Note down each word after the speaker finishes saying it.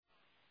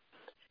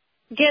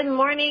Good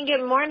morning,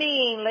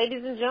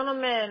 ladies and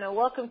gentlemen.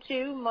 Welcome to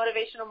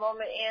Motivational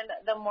Moment in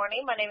the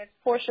Morning. My name is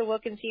Portia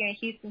Wilkins here in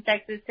Houston,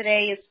 Texas.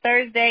 Today is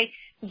Thursday,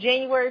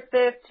 January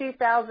 5th,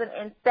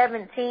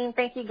 2017.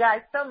 Thank you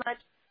guys so much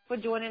for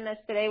joining us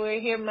today.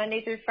 We're here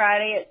Monday through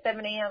Friday at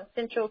 7 a.m.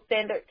 Central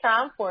Standard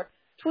Time for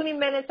 20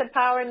 minutes of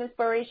power and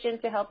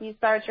inspiration to help you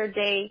start your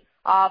day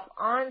off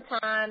on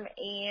time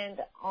and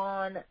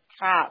on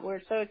top. We're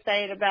so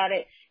excited about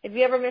it. If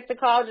you ever missed a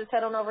call, just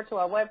head on over to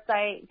our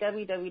website,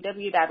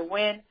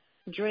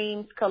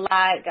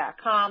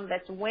 www.whendreamscollide.com.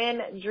 That's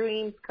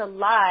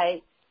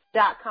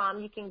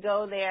whendreamscollide.com. You can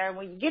go there.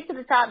 When you get to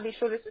the top, be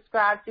sure to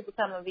subscribe to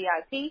become a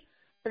VIP.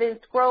 But then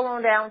scroll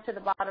on down to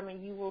the bottom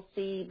and you will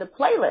see the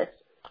playlist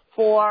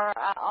for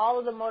all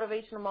of the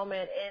motivational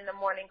moment in the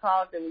morning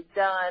calls that we've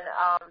done.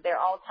 They're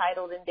all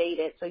titled and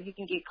dated, so you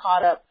can get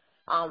caught up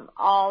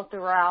all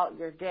throughout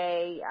your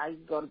day. You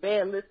go to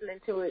bed listening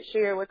to it,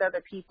 share it with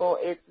other people.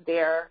 It's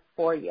there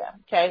for you,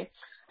 okay?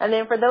 And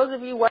then for those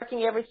of you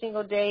working every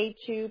single day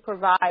to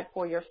provide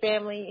for your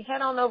family,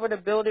 head on over to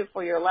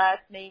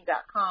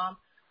builditforyourlastname.com.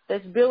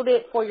 That's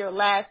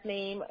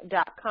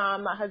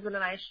builditforyourlastname.com. My husband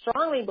and I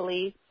strongly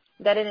believe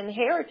that an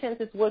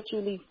inheritance is what you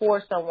leave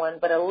for someone,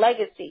 but a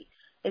legacy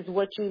is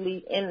what you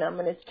leave in them.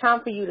 And it's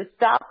time for you to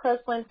stop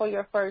hustling for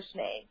your first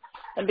name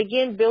and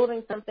begin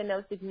building something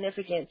of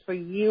significance for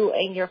you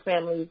and your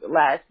family's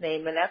last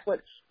name. And that's what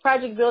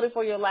Project Build It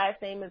For Your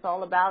Last Name is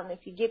all about. And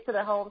if you get to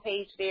the home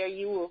page there,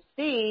 you will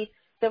see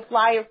the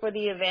flyer for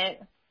the event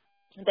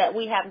that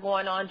we have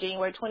going on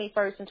January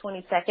 21st and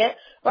 22nd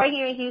right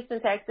here in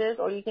Houston, Texas,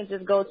 or you can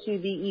just go to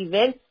the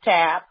events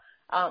tab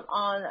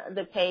on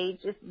the page.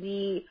 It's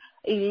the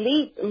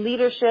Elite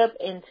Leadership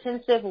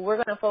Intensive. We're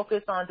going to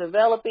focus on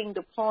developing,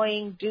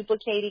 deploying,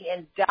 duplicating,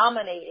 and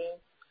dominating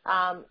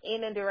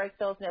in a direct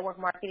sales network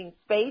marketing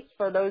space.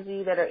 For those of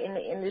you that are in the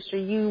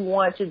industry, you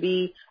want to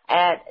be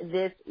at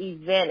this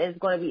event. It's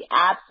going to be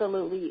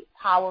absolutely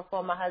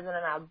powerful. My husband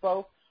and I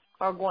both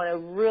are going to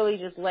really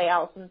just lay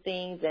out some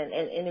things and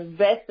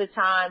invest the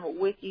time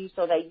with you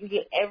so that you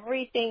get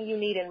everything you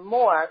need and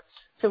more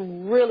to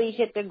really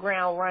hit the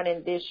ground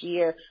running this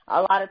year.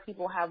 A lot of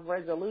people have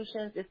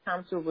resolutions. It's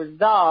time to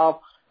resolve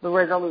the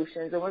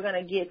resolutions, and we're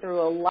going to get through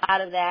a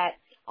lot of that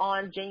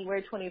on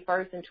January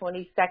 21st and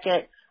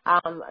 22nd.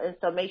 And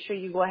so make sure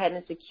you go ahead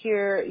and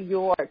secure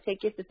your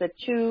tickets. It's a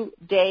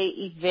 2-day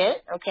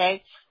event,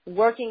 okay?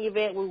 Working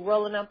event. We're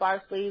rolling up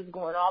our sleeves,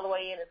 going all the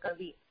way in. It's going to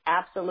be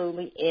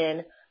absolutely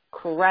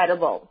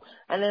incredible.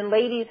 And then,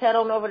 ladies, head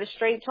on over to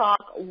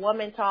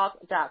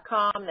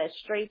StraightTalkWomanTalk.com. That's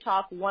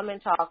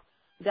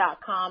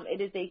StraightTalkWomanTalk.com.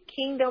 It is a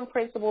kingdom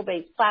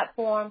principle-based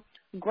platform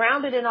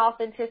grounded in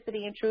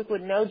authenticity and truth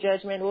with no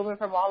judgment. Women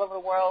from all over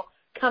the world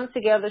come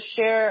together,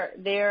 share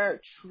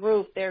their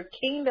truth, their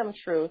kingdom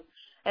truth,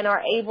 and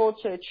are able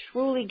to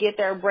truly get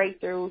their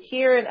breakthrough,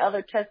 hearing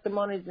other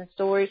testimonies and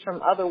stories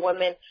from other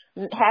women,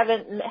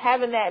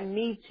 having that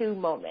Me Too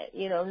moment,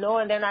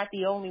 knowing they're not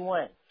the only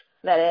one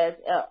that has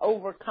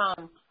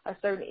overcome a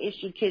certain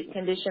issue,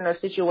 condition, or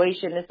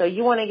situation. And so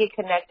you want to get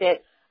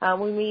connected.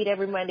 We meet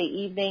every Monday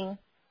evening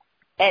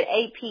at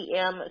 8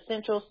 p.m.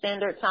 Central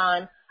Standard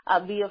Time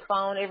via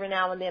phone. Every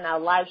now and then I'll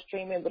live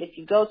stream it. But if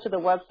you go to the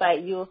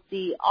website, you'll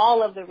see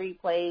all of the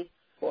replays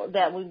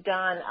that we've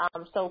done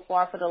so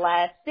far for the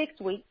last 6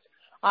 weeks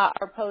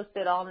are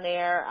posted on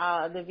there.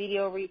 The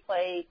video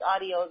replays,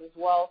 audios as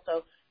well.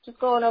 So just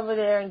go on over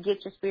there and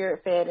get your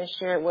spirit fed and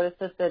share it with a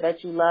sister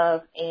that you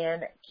love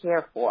and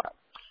care for.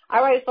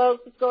 All right,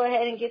 folks, let's go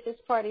ahead and get this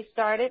party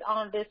started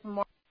on this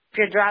morning. If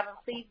you're driving,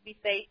 please be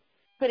safe.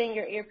 Put in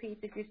your earpiece.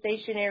 If you're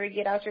stationary,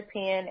 get out your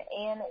pen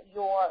and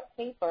your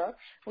paper.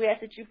 We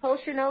ask that you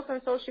post your notes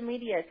on social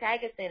media.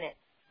 Tag us in it.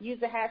 Use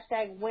the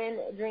hashtag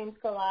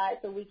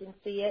WhenDreamsCollide so we can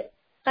see it.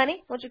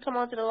 Honey, why don't you come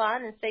onto the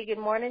line and say good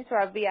morning to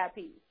our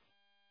VIPs?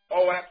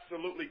 Oh,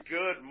 absolutely.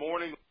 Good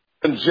morning,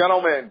 ladies and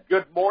gentlemen.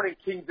 Good morning,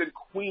 kings and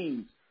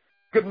queens.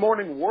 Good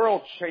morning,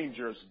 world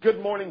changers. Good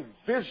morning,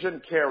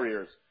 vision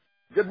carriers.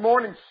 Good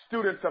morning,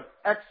 students of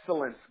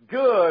excellence.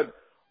 Good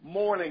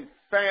morning,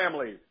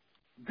 family.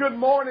 Good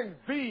morning,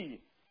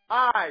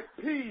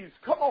 VIPs.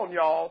 Come on,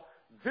 y'all.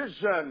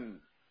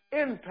 Vision,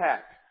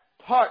 impact,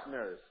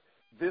 partners.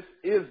 This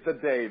is the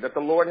day that the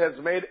Lord has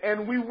made,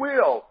 and we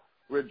will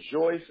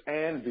rejoice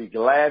and be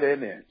glad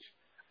in it.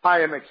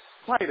 I am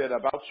excited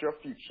about your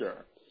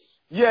future.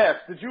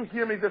 Yes, did you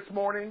hear me this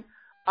morning?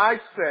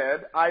 I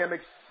said I am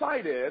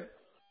excited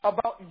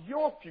about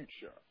your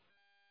future.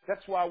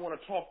 That's why I want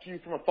to talk to you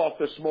from a thought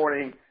this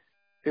morning.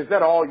 Is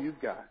that all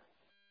you've got?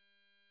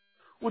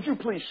 Would you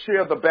please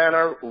share the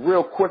banner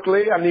real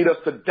quickly? I need us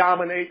to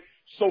dominate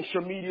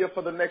social media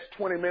for the next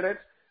 20 minutes.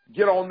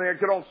 Get on there,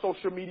 get on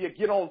social media,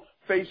 get on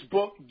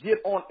Facebook, get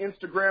on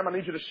Instagram. I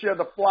need you to share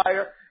the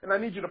flyer, and I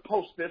need you to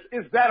post this.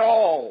 Is that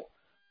all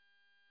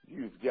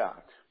you've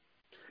got?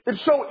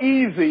 It's so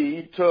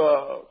easy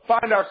to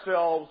find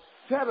ourselves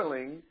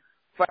settling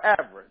for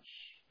average.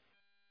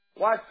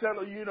 Why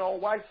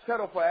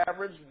settle for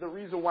average? The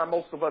reason why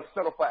most of us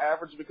settle for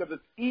average is because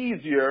it's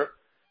easier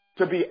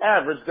to be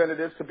average than it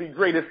is to be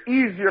great. It's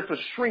easier to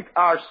shrink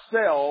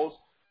ourselves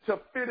to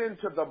fit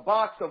into the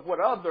box of what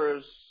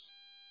others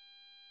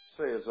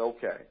say is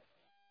okay.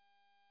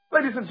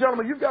 Ladies and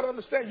gentlemen, you've got to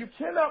understand, you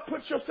cannot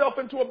put yourself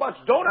into a box.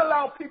 Don't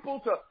allow people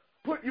to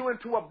put you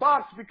into a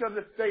box, because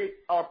if they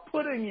are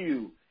putting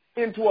you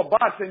into a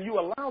box and you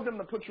allow them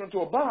to put you into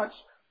a box,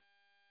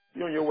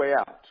 you're on your way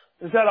out.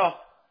 Is that all?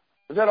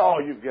 Is that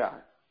all you've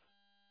got?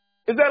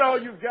 Is that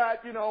all you've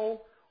got? You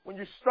know, when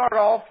you start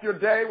off your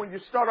day, when you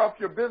start off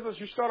your business,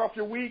 you start off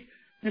your week,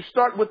 you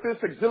start with this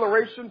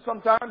exhilaration.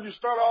 Sometimes you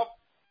start off,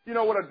 you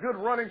know, with a good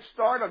running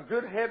start, a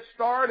good head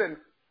start, and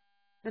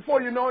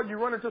before you know it, you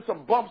run into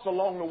some bumps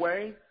along the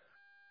way.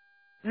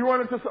 You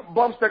run into some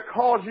bumps that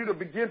cause you to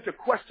begin to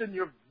question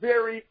your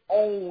very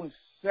own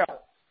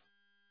self.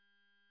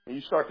 And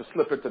you start to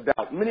slip into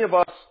doubt. Many of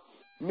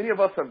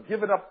us have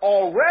given up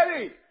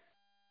already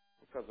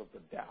because of the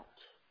doubt.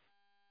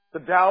 The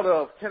doubt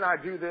of, can I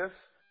do this?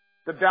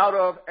 The doubt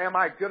of, am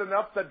I good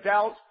enough? The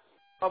doubt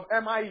of,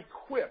 am I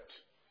equipped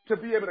to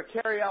be able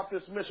to carry out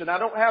this mission? I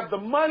don't have the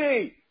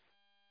money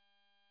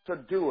to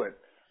do it.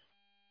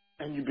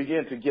 And you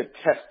begin to get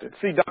tested.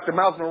 See, Dr.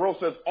 Miles Monroe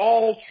says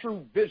all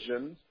true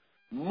visions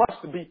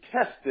must be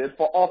tested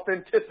for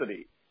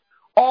authenticity.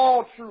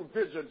 All true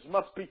visions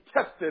must be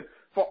tested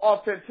for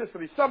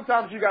authenticity.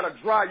 Sometimes you got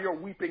to dry your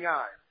weeping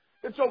eyes.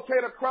 It's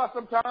okay to cry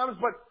sometimes,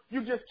 but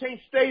you just can't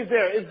stay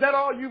there. Is that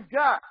all you've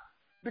got?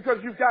 Because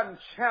you've gotten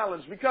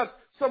challenged, because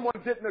someone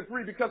didn't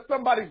agree, because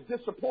somebody's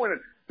disappointed,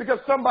 because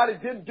somebody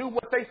didn't do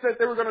what they said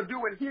they were going to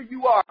do, and here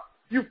you are.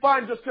 You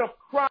find yourself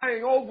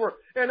crying over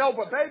and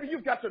over. Baby,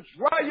 you've got to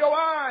dry your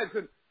eyes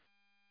and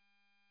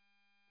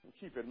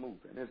keep it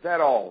moving. Is that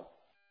all?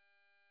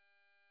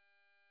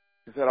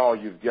 Is that all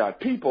you've got?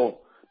 People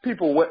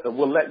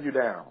will let you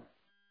down.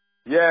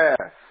 Yes.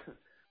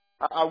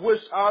 I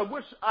wish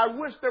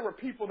there were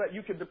people that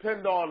you could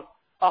depend on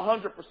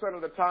 100%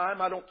 of the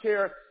time. I don't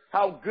care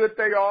how good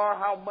they are,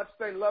 how much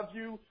they love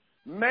you.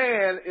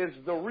 Man is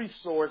the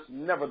resource,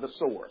 never the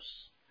source.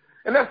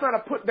 And that's not a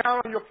put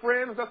down on your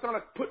friends. That's not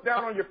a put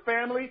down on your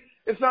family.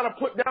 It's not a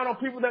put down on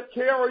people that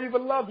care or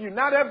even love you.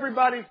 Not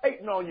everybody's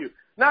hating on you.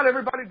 Not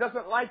everybody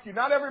doesn't like you.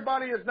 Not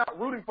everybody is not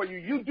rooting for you.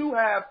 You do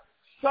have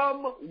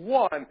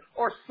someone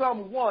or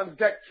someone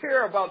that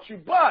care about you.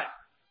 But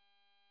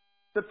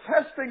the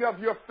testing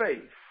of your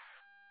faith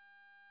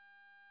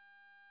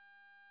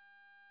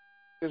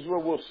is where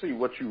we'll see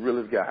what you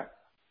really got.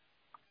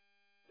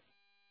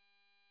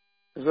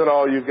 Is that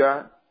all you've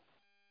got?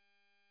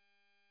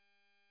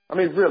 I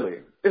mean, really,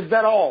 is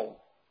that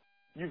all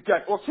you've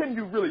got? Or can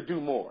you really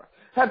do more?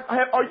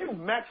 Are you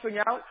maxing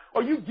out?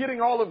 Are you getting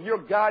all of your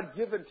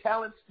God-given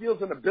talents, skills,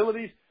 and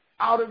abilities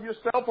out of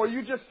yourself? Or are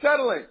you just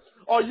settling?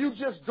 Are you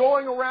just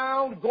going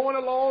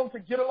along to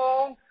get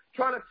along,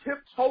 trying to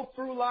tiptoe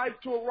through life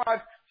to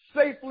arrive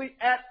safely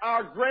at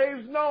our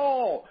graves?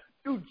 No.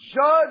 You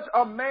judge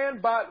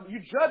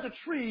a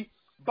tree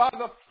by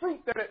the fruit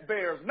that it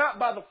bears, not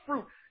by the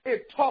fruit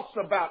it talks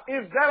about.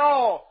 Is that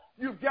all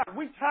you've got?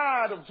 We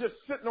tired of just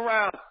sitting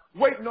around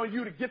waiting on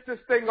you to get this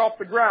thing off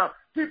the ground.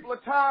 People are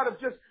tired of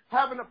just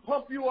having to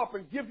pump you up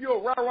and give you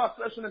a rah-rah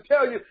session and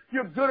tell you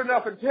you're good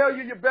enough and tell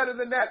you you're better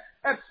than that.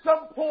 At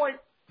some point,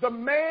 the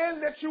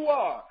man that you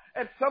are,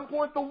 at some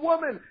point, the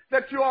woman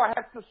that you are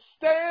has to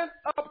stand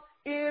up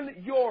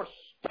in your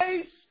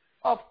space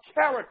of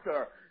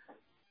character.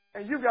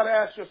 And you've got to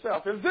ask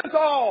yourself, is this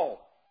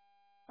all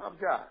I've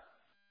got?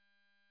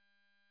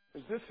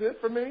 Is this it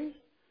for me?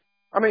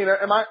 I mean,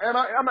 am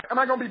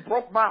I going to be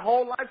broke my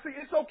whole life? See,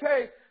 it's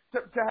okay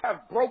to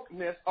have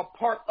brokenness a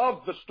part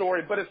of the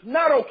story, but it's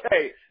not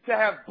okay to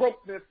have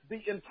brokenness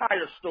the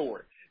entire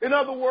story. In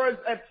other words,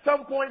 at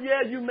some point,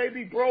 yeah, you may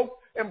be broke,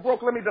 and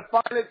broke, let me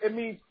define it. It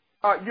means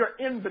you're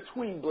in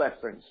between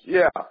blessings.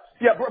 Yeah.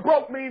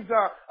 Broke means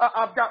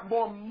I've got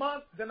more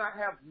month than I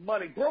have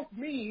money. Broke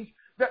means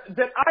that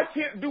I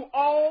can't do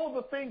all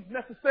the things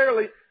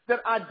necessarily that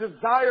I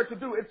desire to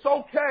do. It's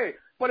okay,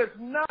 but it's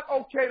not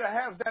okay to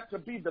have that to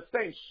be the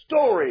same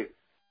story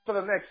for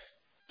the next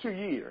 2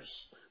 years,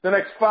 the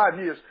next 5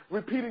 years,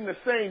 repeating the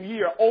same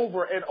year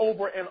over and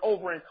over and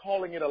over and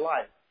calling it a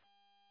life.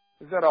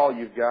 Is that all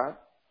you've got?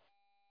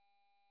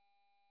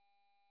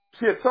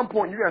 See, at some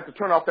point, you're going to have to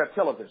turn off that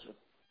television.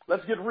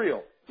 Let's get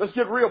real. Let's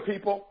get real,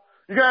 people.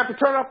 You're going to have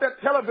to turn off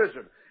that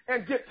television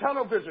and get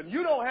tunnel vision.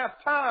 You don't have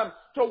time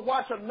to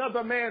watch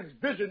another man's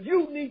vision.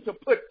 You need to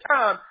put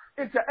time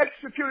into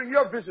executing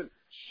your vision.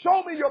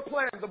 Show me your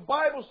plan. The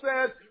Bible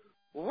says,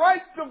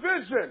 write the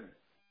vision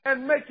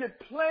and make it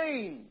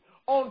plain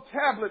on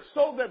tablets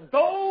so that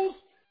those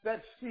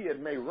that see it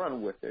may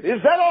run with it.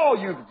 Is that all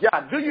you've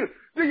got? Do you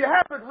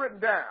have it written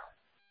down?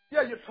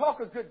 Yeah, you talk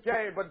a good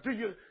game, but do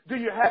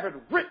you have it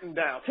written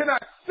down? Can I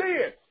see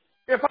it?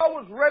 If I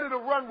was ready to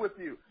run with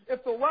you,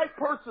 if the right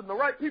person, the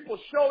right people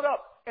showed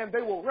up and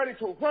they were ready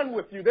to run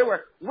with you, they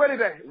were ready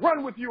to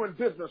run with you in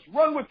business,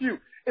 run with you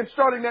in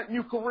starting that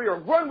new career,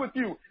 run with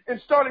you in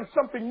starting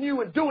something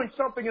new and doing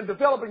something and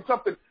developing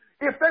something.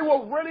 If they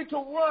were ready to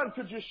run,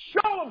 could you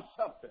show them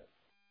something?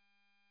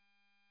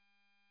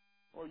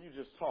 Or are you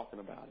just talking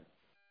about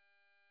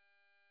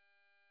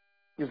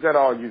it? Is that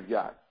all you've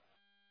got?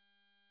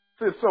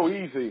 See, it's so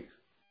easy.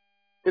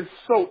 It's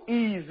so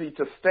easy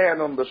to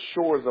stand on the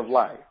shores of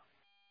life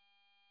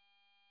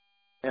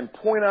and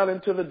point out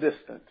into the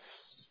distance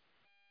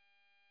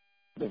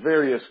the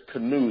various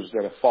canoes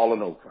that have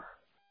fallen over.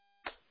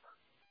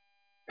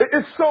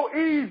 It's so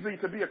easy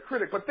to be a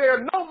critic, but there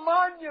are no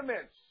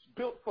monuments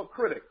built for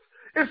critics.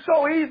 It's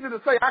so easy to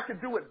say, I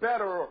could do it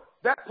better, or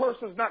that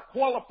person's not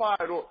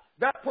qualified, or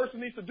that person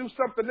needs to do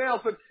something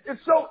else. And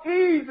it's so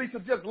easy to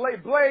just lay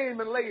blame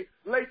and lay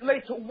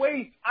to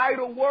waste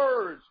idle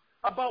words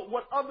about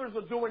what others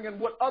are doing and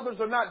what others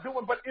are not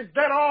doing. But is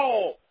that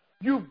all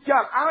you've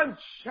got? I'm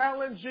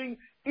challenging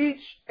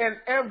each and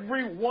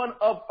every one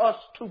of us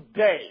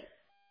today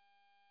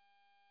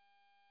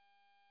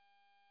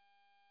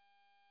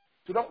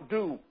to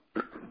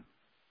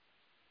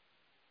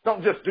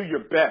don't just do your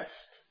best.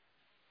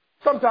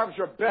 Sometimes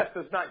your best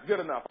is not good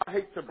enough. I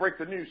hate to break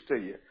the news to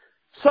you.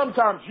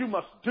 Sometimes you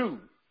must do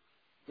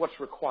what's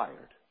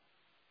required.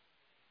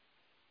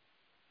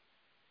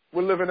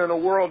 We're living in a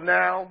world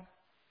now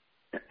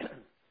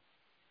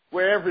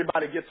where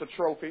everybody gets a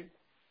trophy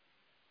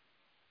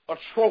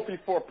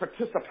for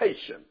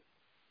participation.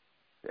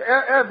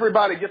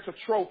 Everybody gets a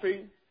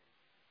trophy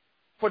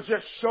for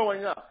just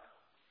showing up.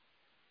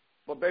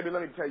 But baby,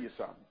 let me tell you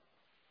something.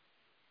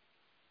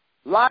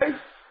 Life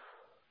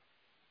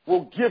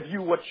will give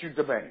you what you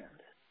demand.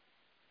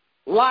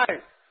 Life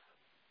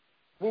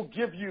will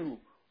give you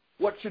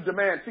what you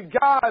demand. See,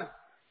 God,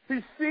 He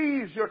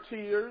sees your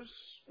tears.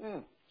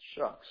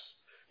 Shucks.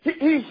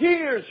 He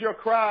hears your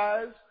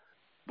cries,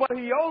 but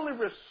He only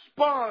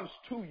responds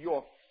to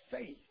your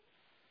faith.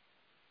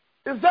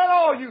 Is that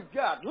all you've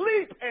got?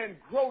 Leap and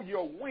grow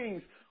your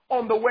wings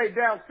on the way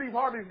down. Steve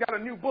Harvey's got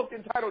a new book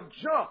entitled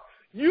Jump.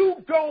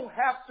 You don't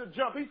have to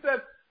jump. He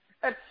says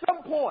at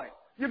some point,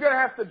 you're going to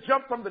have to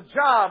jump from the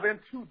job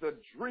into the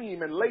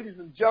dream. And ladies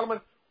and gentlemen,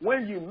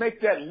 when you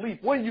make that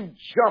leap, when you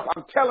jump,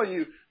 I'm telling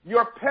you,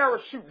 your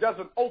parachute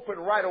doesn't open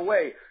right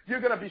away.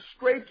 You're going to be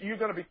scraped. You're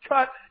going to be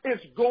cut.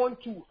 It's going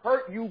to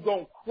hurt. You're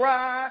going to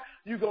cry.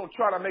 You're going to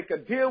try to make a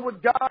deal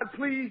with God.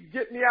 Please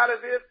get me out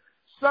of this.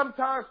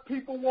 Sometimes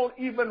people won't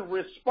even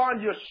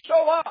respond. You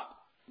show up,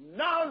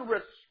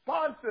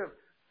 non-responsive.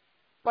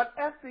 But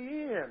at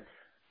the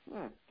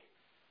end,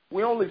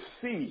 we only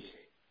see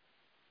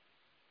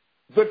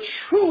the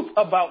truth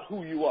about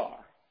who you are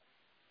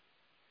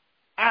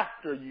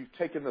after you've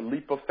taken the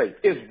leap of faith.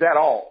 Is that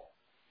all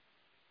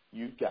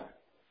you got?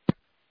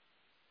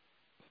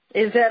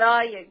 Is that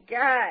all you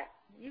got?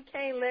 You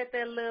can't let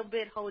that little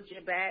bit hold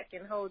you back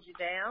and hold you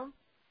down.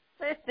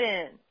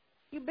 Listen,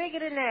 you bigger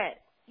than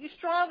that. You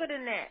stronger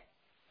than that.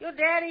 Your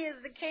daddy is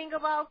the king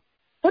of all.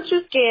 What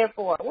you scared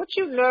for? What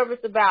you nervous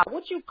about?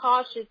 What you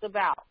cautious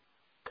about?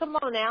 Come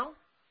on now.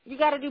 You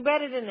got to do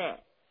better than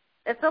that.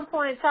 At some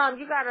point in time,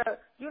 you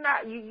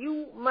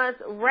must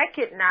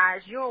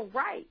recognize your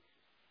rights,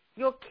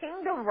 your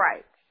kingdom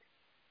rights.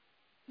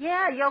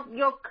 Yeah,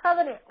 your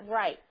covenant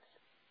rights.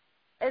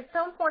 At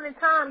some point in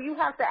time, you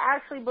have to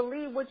actually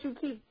believe what you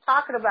keep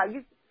talking about.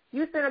 You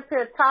sit up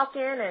here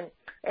talking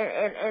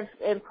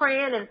and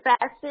praying and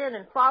fasting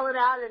and falling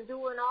out and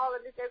doing all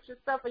of this extra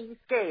stuff, and you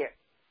scared.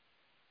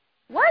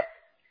 What?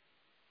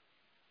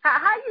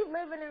 How you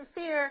living in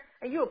fear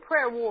and you a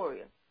prayer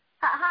warrior?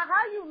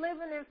 How you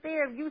living in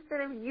fear if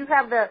you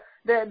have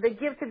the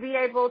gift to be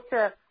able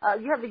to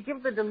you have the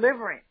gift of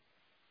deliverance?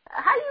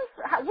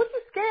 What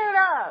you scared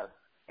of?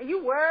 Are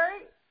you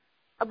worried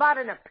about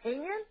an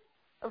opinion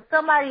of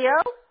somebody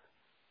else?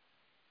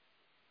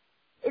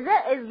 Is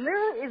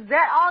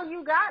that all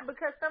you got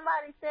because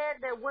somebody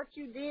said that what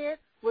you did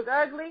was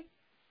ugly?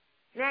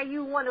 Now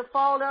you want to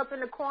fold up in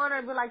the corner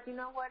and be like, you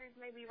know what, it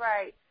may be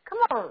right. Come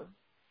on.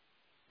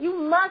 You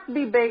must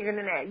be bigger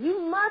than that. You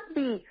must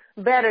be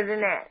better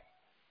than that.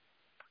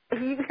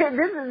 This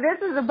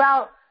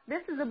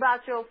is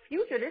about your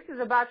future. This is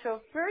about your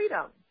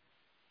freedom.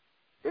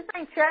 This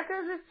ain't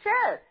checkers, it's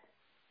chess.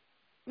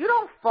 You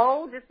don't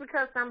fold just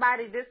because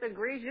somebody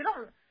disagrees. You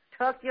don't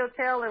tuck your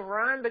tail and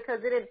run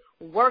because it didn't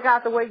work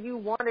out the way you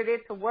wanted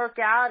it to work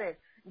out, and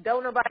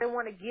don't nobody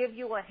want to give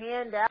you a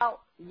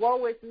handout.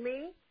 Woe is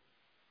me.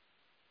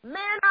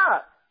 Man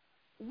up,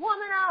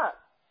 woman up,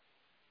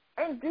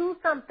 and do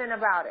something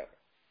about it.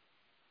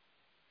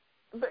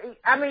 But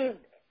I mean,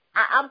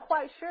 I'm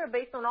quite sure,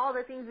 based on all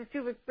the things that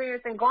you've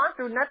experienced and gone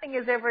through, nothing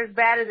is ever as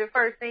bad as it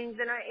first seems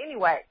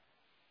anyway.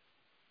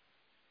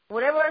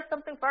 Whenever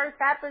something first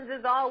happens,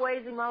 it's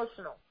always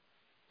emotional.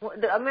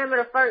 I remember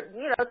the first,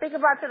 think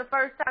about the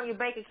first time your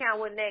bank account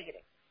went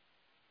negative.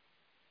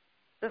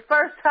 The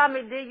first time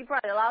it did, you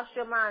probably lost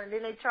your mind, and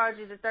then they charged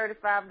you the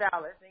 $35.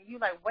 And you're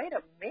like, wait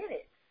a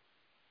minute.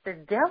 The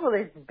devil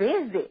is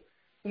busy.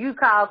 You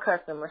call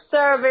customer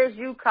service,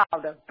 you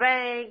call the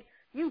bank,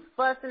 you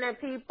fussing at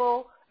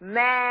people,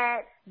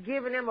 mad,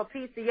 giving them a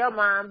piece of your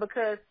mind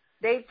because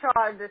they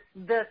charge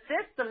the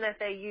system that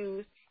they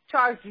use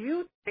charged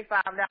you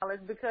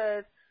 $35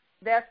 because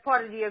that's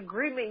part of the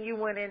agreement you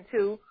went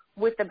into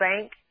with the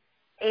bank.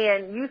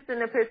 and you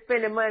sitting up here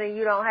spending money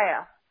you don't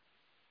have.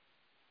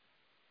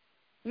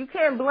 You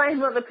can't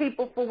blame other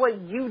people for what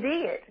you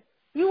did.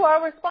 You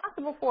are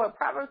responsible for it.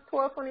 Proverbs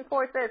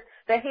 12:24 says,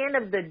 the hand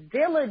of the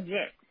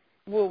diligent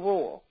will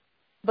rule,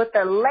 but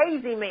the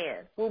lazy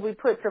man will be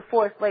put to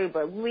forced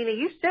labor, meaning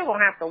you still going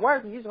to have to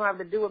work. You just going to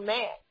have to do it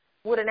mad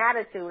with an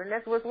attitude, and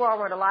that's what's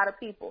wrong with a lot of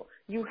people.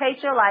 You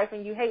hate your life,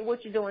 and you hate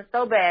what you're doing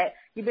so bad,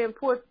 you've been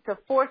put to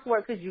forced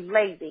work because you're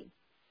lazy.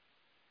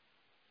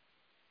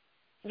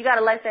 You got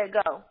to let that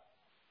go.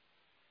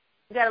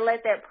 You got to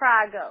let that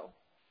pride go.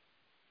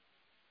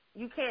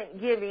 You can't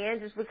give in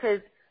just because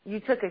you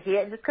took a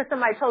hit, just because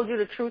somebody told you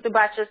the truth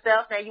about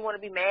yourself. Now you want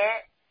to be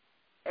mad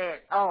and,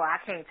 oh, I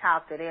can't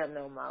talk to them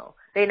no more.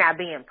 They're not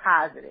being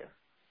positive.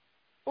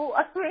 Well,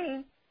 I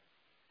mean,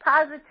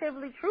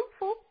 positively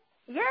truthful,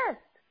 yes.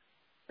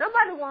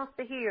 Nobody wants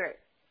to hear it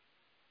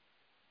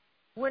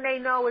when they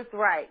know it's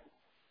right.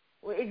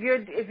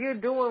 If you're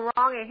doing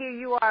wrong and here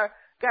you are,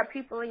 got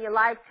people in your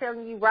life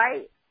telling you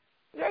right,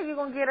 yeah, you're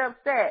going to get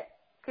upset.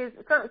 Because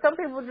some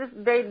people just,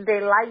 they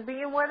like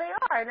being where they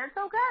are, and that's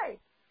okay.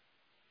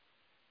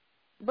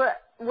 But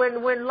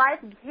when life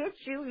hits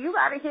you, you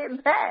got to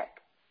hit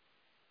back.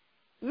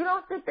 You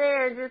don't sit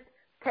there and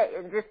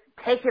just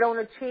take it on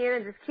the chin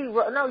and just keep,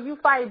 no, you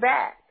fight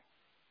back.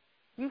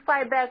 You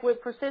fight back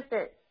with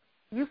persistence.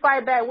 You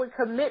fight back with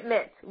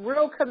commitment,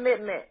 real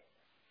commitment.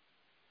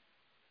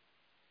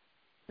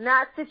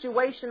 Not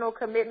situational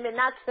commitment,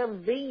 not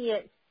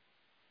convenient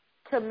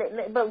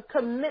commitment, but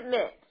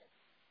commitment.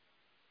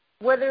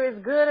 Whether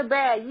it's good or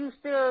bad, you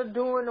still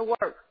doing the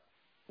work.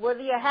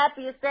 Whether you're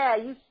happy or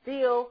sad, you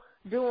still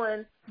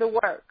doing the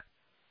work.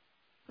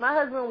 My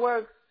husband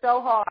works so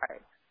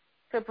hard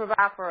to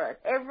provide for us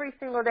every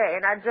single day,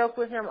 and I joke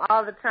with him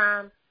all the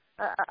time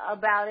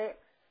about it.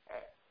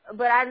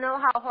 But I know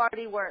how hard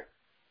he works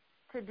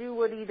to do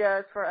what he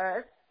does for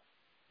us.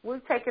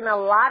 We've taken a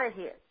lot of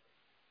hits.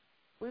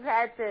 We've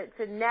had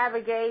to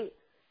navigate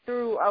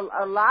through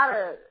a lot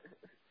of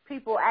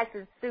people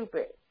acting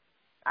stupid.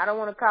 I don't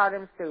want to call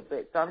them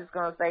stupid, so I'm just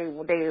going to say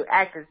they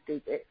acting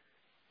stupid.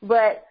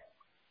 But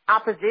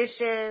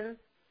opposition,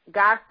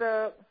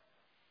 gossip,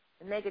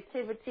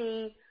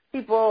 negativity,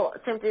 people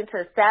attempting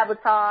to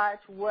sabotage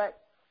what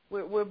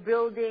we're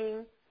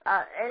building,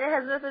 and it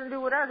has nothing to do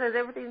with us. It has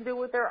everything to do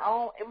with their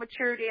own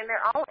immaturity and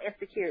their own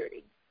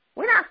insecurity.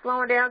 We're not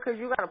slowing down because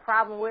you got a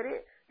problem with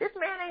it. This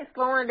man ain't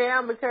slowing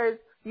down because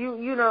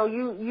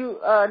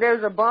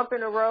there's a bump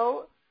in the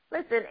road.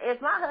 Listen,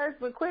 if my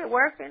husband quit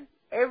working,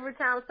 every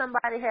time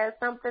somebody has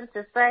something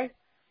to say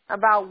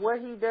about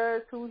what he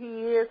does, who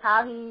he is,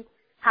 how he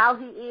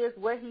is,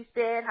 what he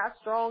said, how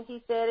strong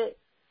he said it,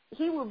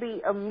 he will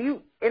be a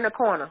mute in the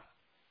corner.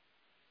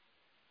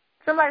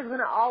 Somebody's going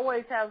to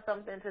always have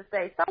something to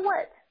say. So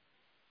what?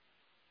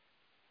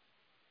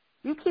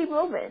 You keep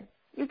moving.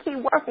 You keep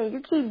working.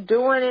 You keep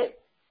doing it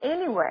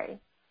anyway.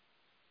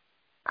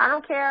 I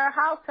don't care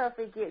how tough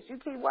it gets. You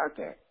keep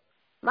working.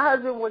 My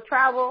husband will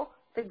travel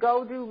to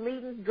go do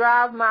meetings,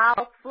 drive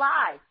miles,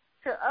 fly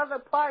to other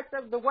parts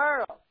of the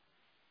world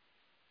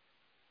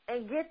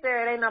and get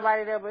there. It ain't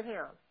nobody there but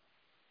him.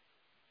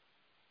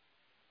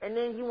 And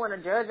then you want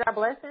to judge our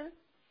blessings?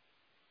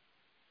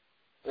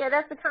 Yeah,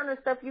 that's the kind of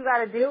stuff you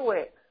got to deal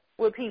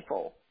with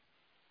people.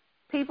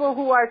 People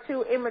who are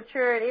too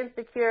immature and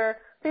insecure,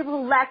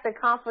 people who lack the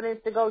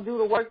confidence to go do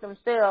the work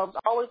themselves,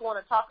 always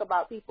want to talk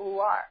about people who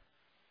are.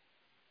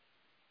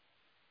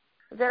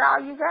 Is that all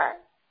you got?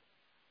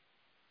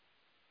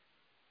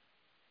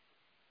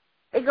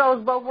 It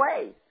goes both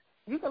ways.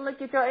 You can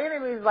look at your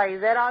enemies like,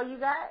 is that all you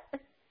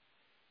got?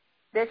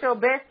 That's your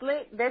best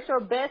lick? That's your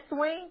best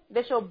swing?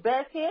 That's your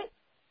best hit?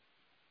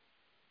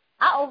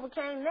 I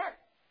overcame that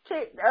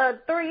shit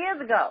 3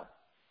 years ago.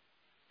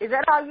 Is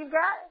that all you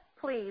got?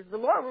 Please, the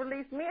Lord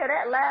released me of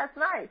that last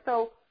night.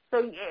 So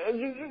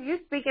you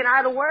speaking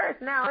idle words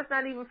now. It's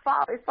not even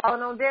fall. It's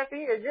falling on deaf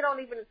ears. It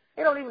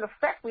don't even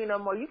affect me no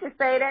more. You can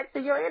say that to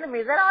your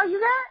enemies. Is that all you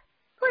got?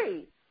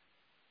 Please.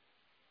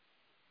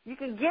 You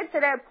can get to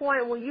that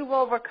point when you've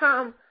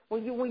overcome,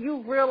 when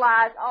you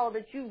realize all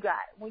that you got.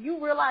 When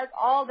you realize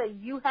all that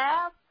you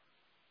have,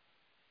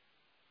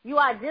 you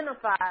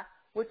identify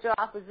what your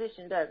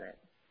opposition doesn't.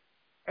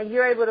 And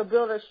you're able to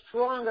build a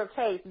stronger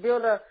case,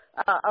 build a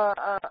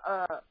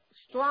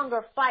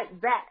stronger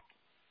fight back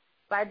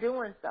by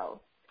doing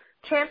so.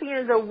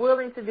 Champions are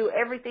willing to do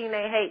everything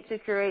they hate to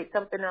create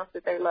something else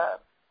that they love.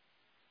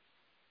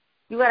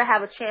 You got to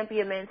have a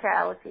champion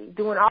mentality,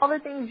 doing all the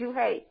things you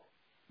hate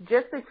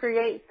just to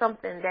create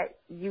something that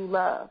you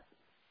love.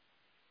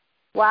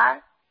 Why?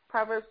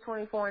 Proverbs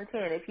 24:10.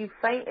 If you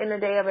faint in the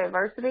day of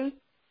adversity,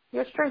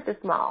 your strength is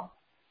small.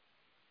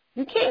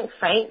 You can't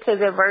faint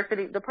because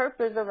adversity, the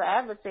purpose of an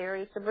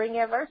adversary is to bring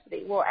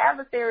adversity. Well,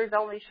 adversaries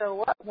only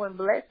show up when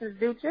blessings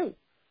do too.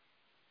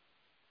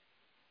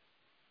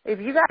 If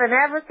you got an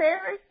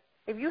adversary,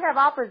 if you have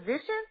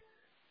opposition,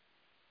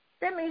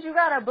 that means you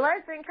got a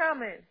blessing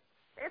coming.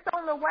 It's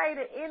on the way.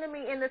 The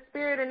enemy in the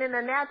spirit and in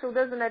the natural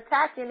doesn't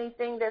attack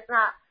anything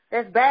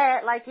that's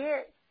bad like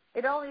it.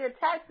 It only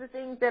attacks the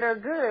things that are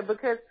good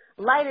because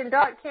Light and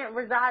dark can't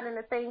reside in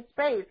the same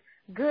space.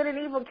 Good and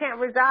evil can't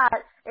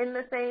reside in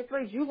the same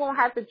space. You're going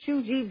to have to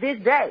choose ye this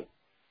day.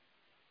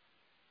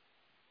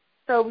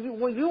 So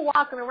when you're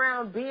walking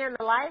around being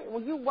the light,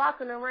 when you're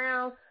walking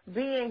around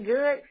being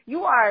good,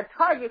 you are a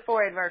target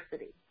for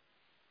adversity.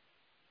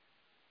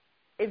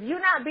 If you're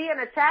not being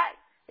attacked,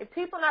 if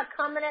people not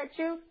coming at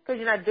you, because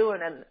you're not doing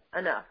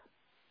enough.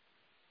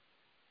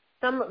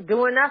 Some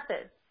doing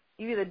nothing.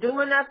 You're either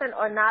doing nothing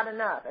or not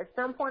enough. At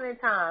some point in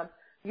time,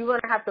 you're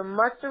going to have to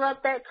muster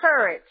up that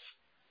courage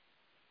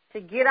to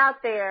get out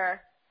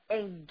there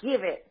and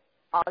give it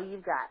all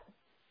you've got.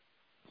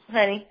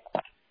 Honey?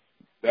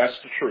 That's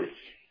the truth.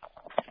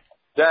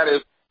 That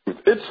is,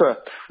 it's a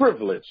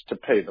privilege to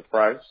pay the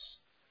price.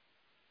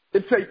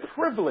 It's a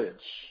privilege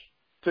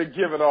to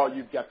give it all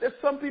you've got. There's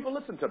some people,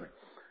 listen to me,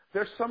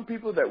 there's some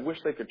people that wish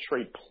they could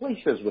trade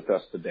places with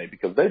us today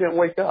because they didn't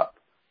wake up.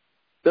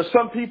 There's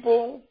some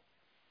people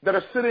that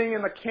are sitting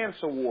in the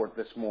cancer ward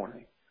this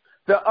morning.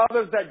 There are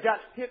others that got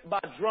hit by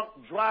drunk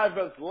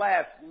drivers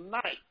last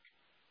night.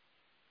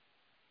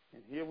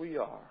 And here we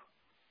are.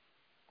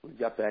 We've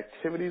got the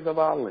activities of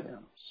our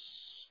limbs.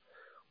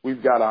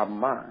 We've got our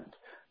mind.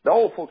 The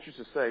old folks used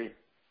to say,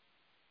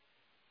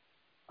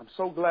 I'm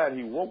so glad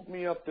he woke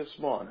me up this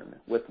morning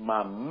with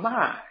my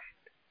mind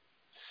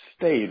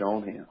stayed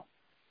on him.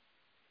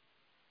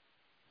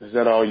 Is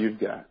that all you've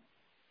got?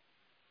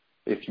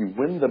 If you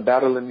win the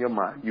battle in your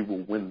mind, you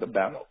will win the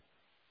battle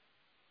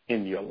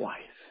in your life.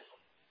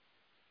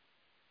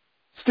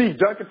 Steve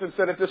Duncanson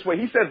said it this way.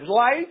 He says,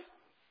 life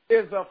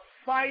is a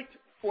fight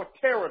for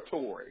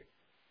territory.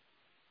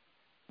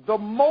 The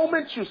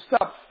moment you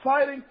stop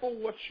fighting for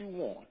what you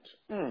want,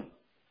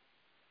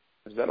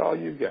 is that all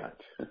you got?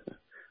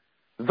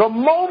 The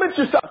moment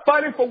you stop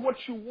fighting for what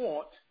you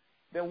want,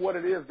 then what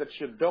it is that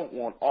you don't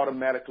want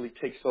automatically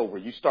takes over.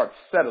 You start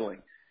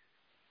settling.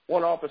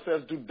 One author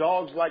says, do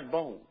dogs like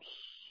bones?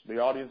 The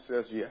audience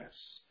says yes.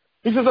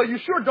 He says, are you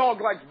sure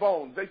dog likes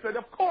bones? They said,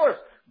 of course,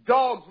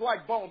 dogs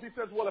like bones. He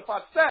says, well, if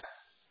I set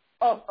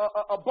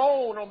a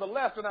bone on the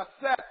left and I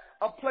set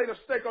a plate of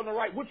steak on the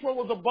right, which one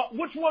would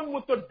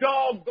the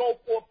dog go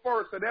for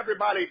first? And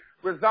everybody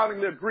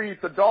resoundingly agrees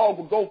the dog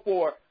will go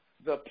for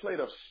the plate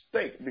of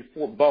steak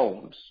before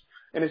bones.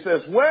 And he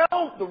says,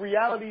 well, the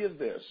reality is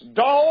this.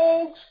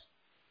 Dogs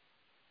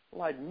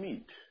like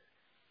meat.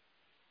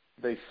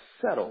 They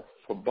settle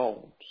for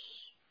bones.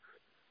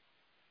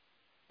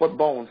 What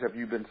bones have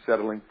you been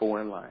settling for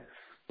in life?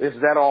 Is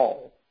that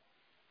all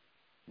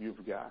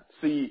you've got?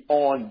 See,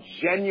 on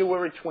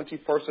January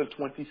 21st and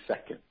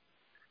 22nd,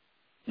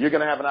 you're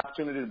going to have an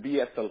opportunity to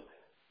be at the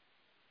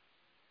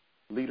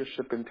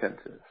Leadership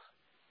Intensive.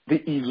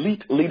 The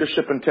Elite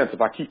Leadership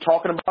Intensive. I keep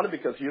talking about it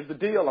because here's the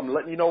deal. I'm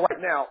letting you know right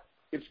now,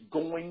 it's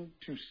going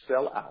to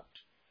sell out.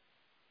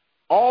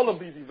 All of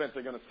these events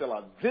are going to sell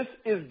out. This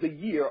is the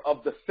year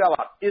of the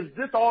sellout. Is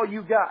this all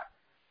you got?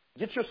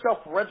 Get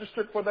yourself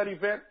registered for that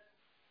event.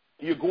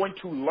 You're going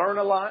to learn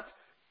a lot,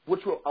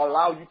 which will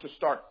allow you to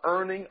start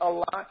earning a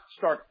lot,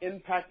 start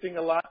impacting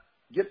a lot.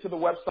 Get to the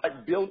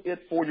website,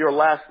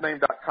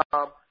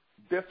 builditforyourlastname.com,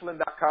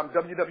 Biflin.com,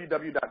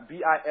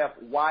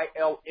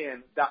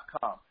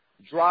 www.bifyln.com.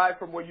 Drive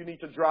from where you need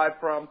to drive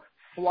from.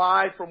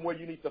 Fly from where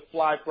you need to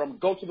fly from.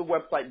 Go to the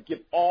website.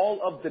 Get all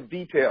of the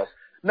details.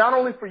 Not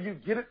only for you,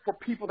 get it for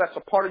people that's a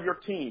part of your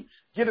team.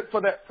 Get it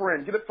for that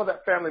friend. Get it for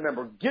that family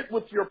member. Get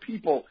with your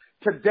people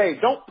today.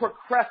 Don't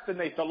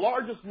procrastinate. The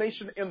largest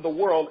nation in the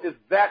world is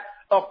that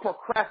of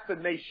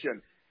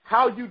procrastination.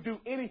 How you do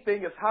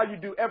anything is how you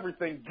do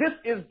everything. This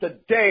is the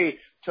day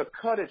to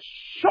cut it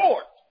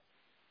short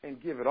and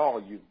give it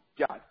all you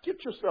got.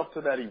 Get yourself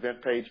to that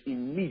event page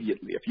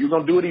immediately. If you're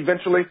going to do it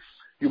eventually,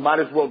 you might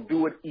as well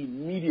do it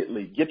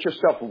immediately. Get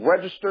yourself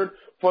registered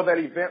for that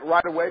event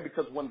right away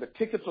because when the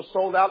tickets are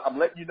sold out, I'm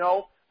letting you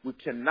know, we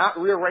cannot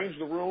rearrange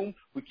the room.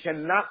 We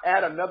cannot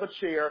add another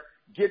chair.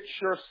 Get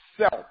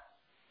yourself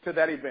to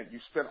that event. You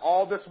spend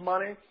all this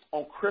money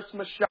on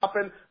Christmas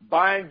shopping,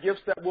 buying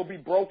gifts that will be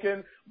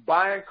broken,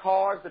 buying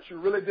cars that you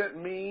really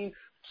didn't mean,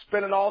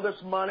 spending all this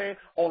money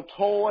on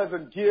toys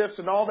and gifts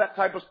and all that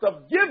type of stuff.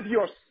 Give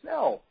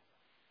yourself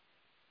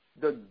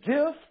the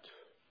gift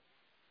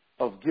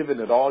of giving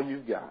it all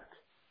you've got.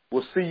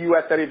 We'll see you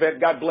at that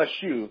event. God bless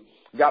you.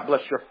 God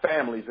bless your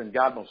families. And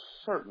God most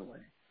certainly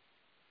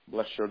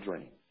bless your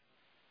dreams.